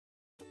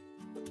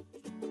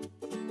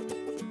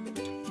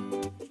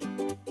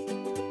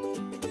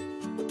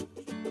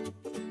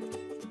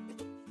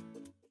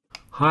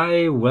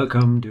Hi,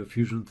 welcome to a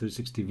Fusion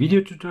 360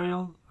 video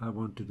tutorial. I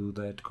want to do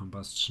that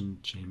combustion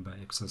chamber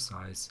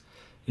exercise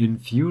in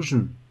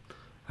Fusion.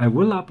 I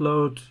will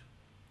upload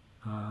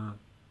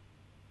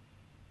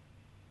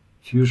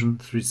Fusion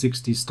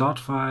 360 start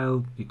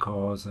file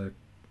because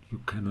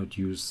you cannot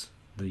use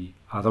the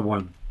other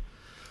one.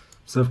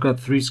 So I've got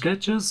 3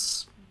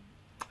 sketches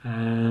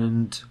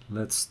and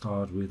let's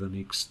start with an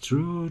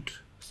extrude.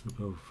 So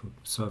go for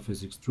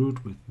surface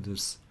extrude with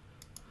this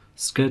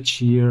sketch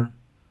here.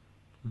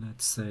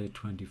 Let's say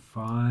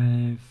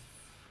 25.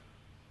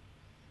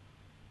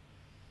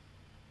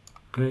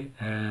 Okay,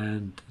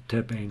 and a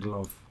tap angle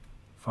of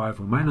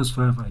 5 or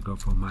 -5. I go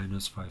for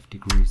 -5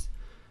 degrees,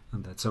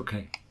 and that's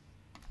okay.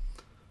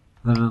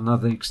 Then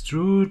another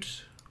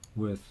extrude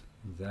with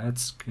that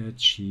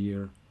sketch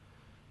here.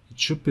 It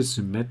should be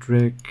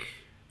symmetric.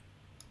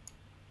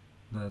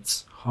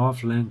 That's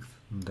half length,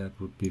 and that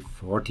would be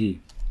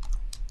 40.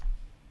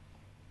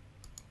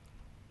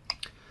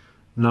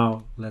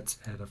 Now let's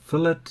add a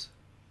fillet.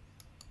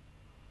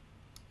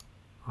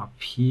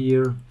 Up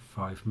here,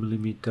 5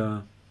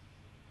 mm,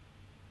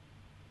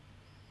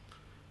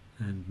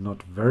 and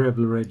not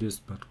variable radius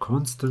but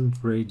constant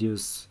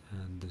radius,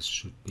 and this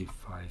should be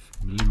 5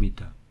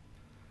 mm.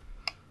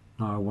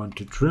 Now I want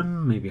to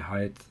trim, maybe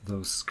hide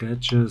those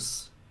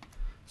sketches,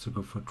 so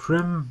go for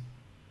trim.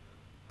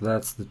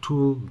 That's the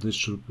tool. This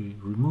should be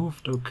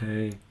removed.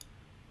 Okay,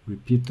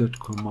 repeat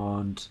that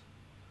command.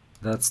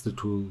 That's the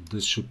tool.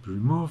 This should be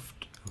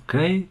removed.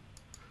 Okay,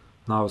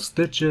 now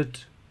stitch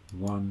it.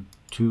 1,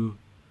 2,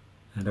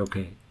 and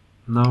okay.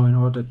 Now in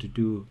order to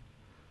do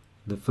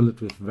the fillet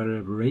with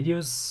variable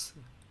radius,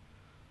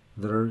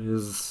 there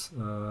is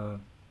a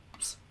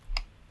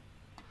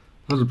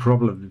little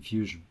problem in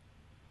Fusion.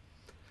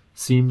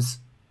 Seems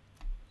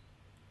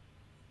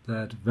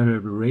that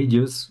variable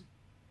radius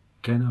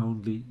can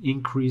only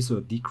increase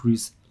or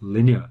decrease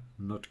linear,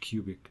 not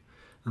cubic,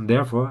 and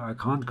therefore I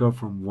can't go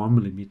from 1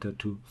 mm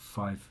to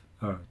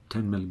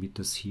 10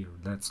 mm here.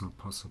 That's not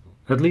possible.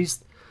 At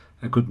least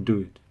I couldn't do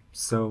it.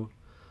 So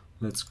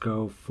let's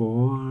go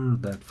for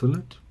that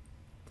fillet,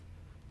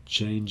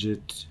 change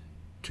it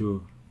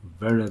to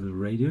variable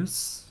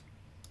radius,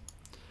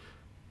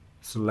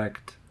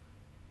 select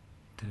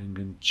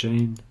tangent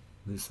chain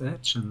this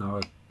edge, and now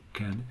I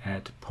can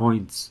add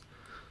points.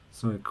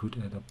 So I could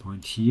add a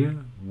point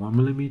here, 1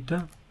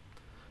 mm,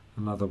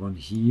 another one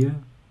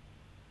here,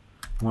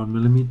 1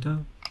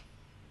 mm,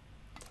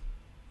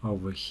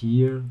 over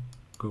here,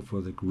 go for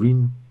the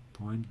green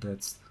point,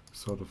 that's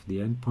sort of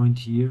the end point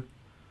here,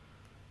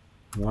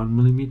 1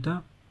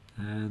 mm,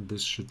 and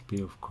this should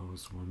be of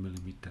course 1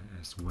 mm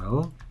as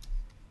well.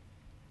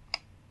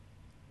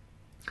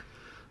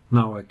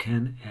 Now I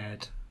can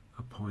add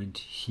a point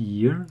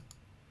here.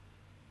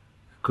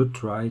 I could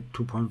try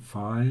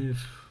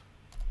 2.5.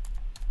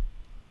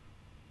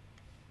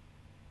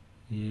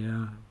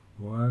 Yeah,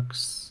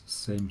 works.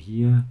 Same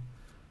here.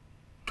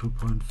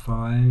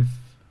 2.5.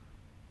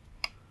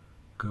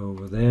 Go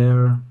over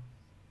there.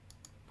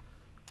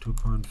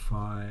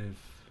 2.5.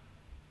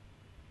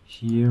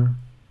 Here,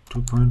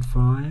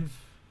 2.5,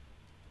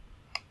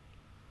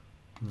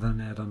 then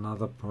add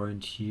another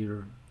point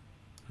here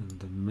in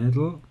the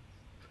middle,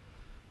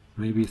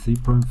 maybe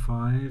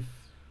 3.5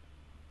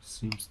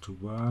 seems to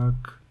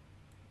work,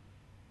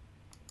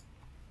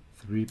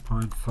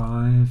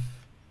 3.5,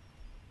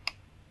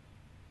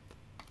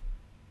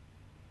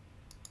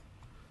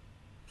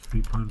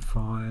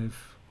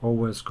 3.5,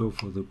 always go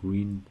for the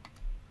green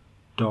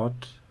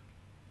dot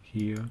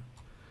here,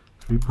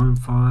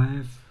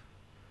 3.5.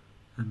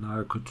 And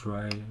now I could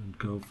try and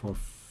go for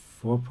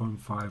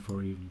 4.5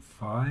 or even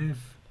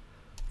 5.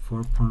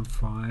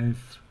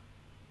 4.5.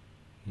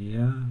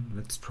 Yeah,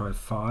 let's try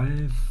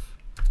 5.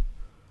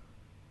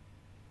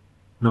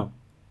 No,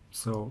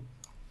 so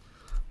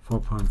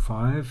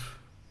 4.5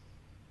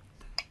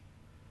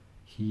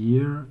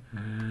 here,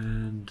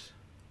 and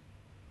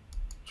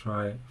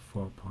try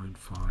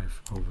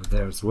 4.5 over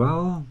there as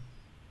well.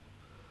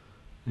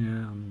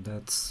 Yeah, and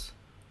that's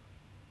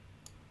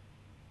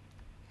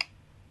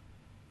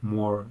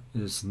more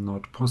is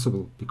not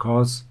possible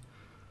because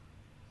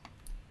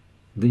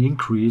the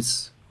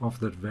increase of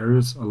that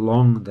variance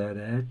along that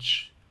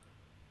edge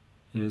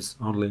is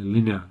only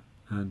linear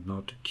and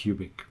not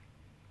cubic.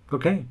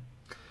 Okay,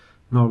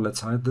 now let's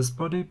hide this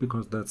body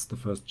because that's the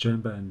first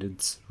chamber and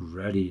it's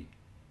ready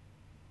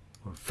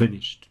or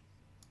finished.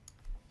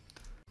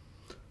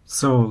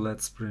 So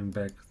let's bring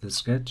back the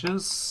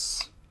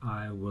sketches.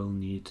 I will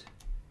need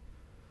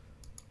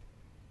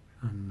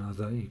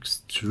another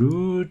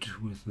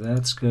extrude with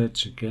that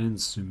sketch, again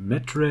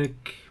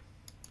symmetric,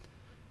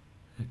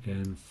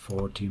 again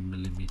 40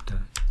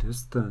 mm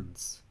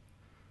distance.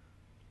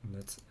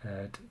 Let's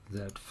add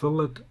that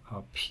fillet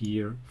up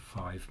here,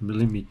 5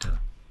 mm,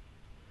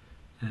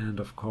 and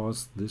of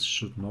course this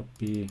should not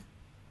be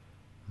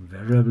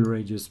variable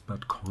radius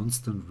but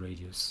constant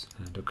radius,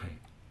 and okay.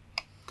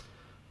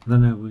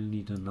 Then I will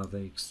need another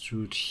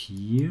extrude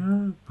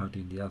here but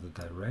in the other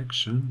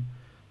direction.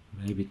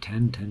 Maybe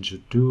 10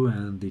 should do,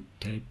 and the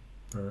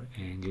Spur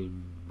angle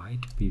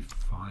might be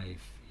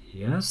 5.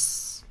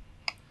 Yes.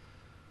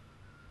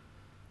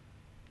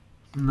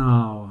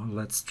 Now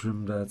let's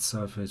trim that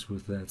surface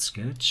with that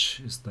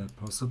sketch. Is that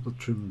possible?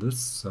 Trim this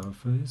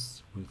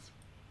surface with...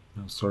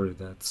 No, sorry,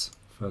 that's...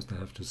 First I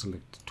have to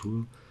select the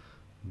tool.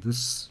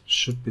 This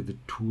should be the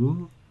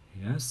tool.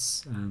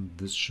 Yes, and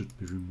this should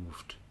be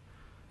removed.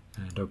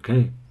 And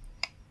okay.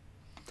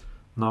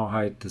 Now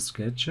hide the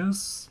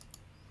sketches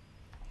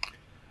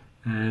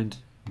and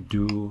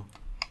do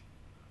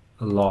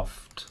a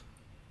loft.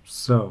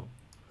 So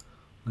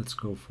let's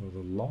go for the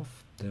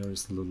loft. There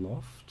is the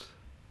loft.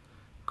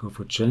 Go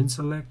for chain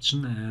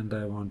selection, and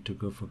I want to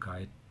go for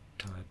guide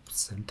type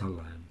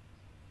centerline.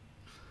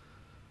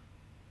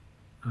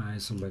 I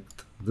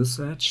select this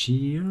edge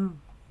here.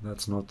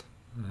 That's not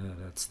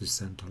that's the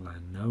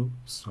centerline. No,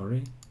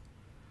 sorry.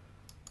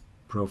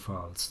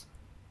 Profiles.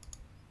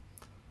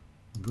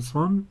 This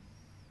one,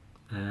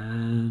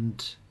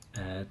 and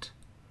add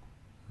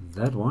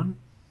that one.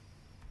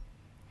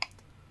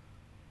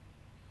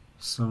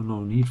 So no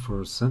need for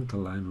a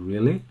centerline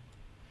really.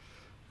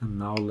 And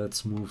now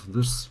let's move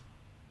this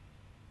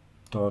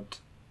dot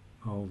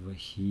over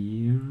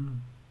here,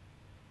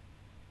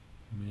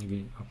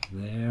 maybe up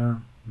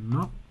there.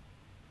 No,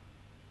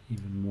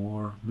 even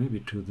more, maybe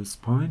to this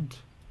point.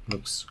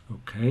 Looks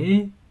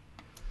okay.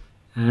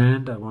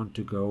 And I want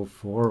to go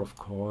for, of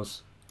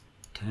course,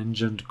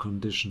 tangent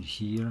condition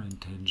here and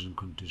tangent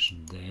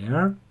condition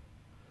there.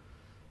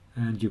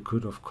 And you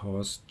could, of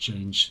course,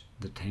 change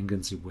the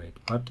tangency weight,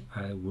 but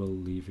I will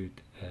leave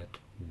it at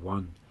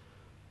 1.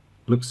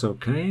 Looks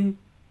okay.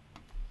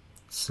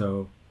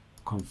 So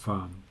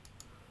confirm.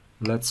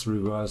 Let's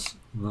reverse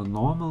the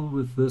normal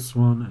with this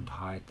one and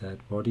hide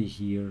that body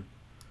here.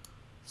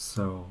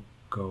 So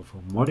go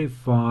for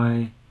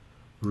modify,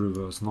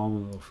 reverse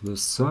normal of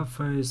this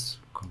surface,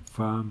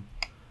 confirm,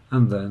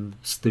 and then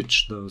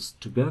stitch those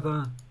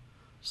together.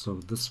 So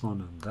this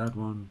one and that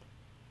one,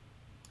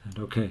 and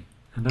okay,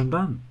 and I'm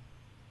done.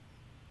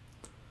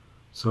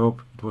 So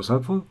hope it was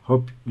helpful,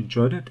 hope you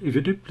enjoyed it. If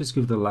you did, please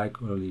give it a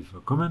like or leave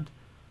a comment.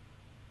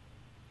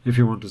 If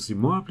you want to see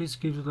more, please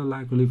give it a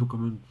like or leave a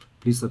comment.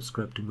 Please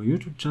subscribe to my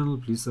YouTube channel.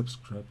 Please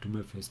subscribe to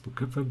my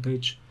Facebook fan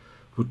page.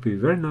 Would be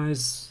very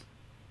nice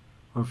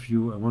of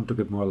you. I want to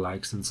get more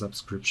likes and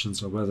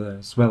subscriptions over there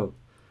as well.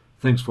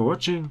 Thanks for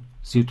watching.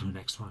 See you to the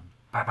next one.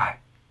 Bye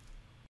bye.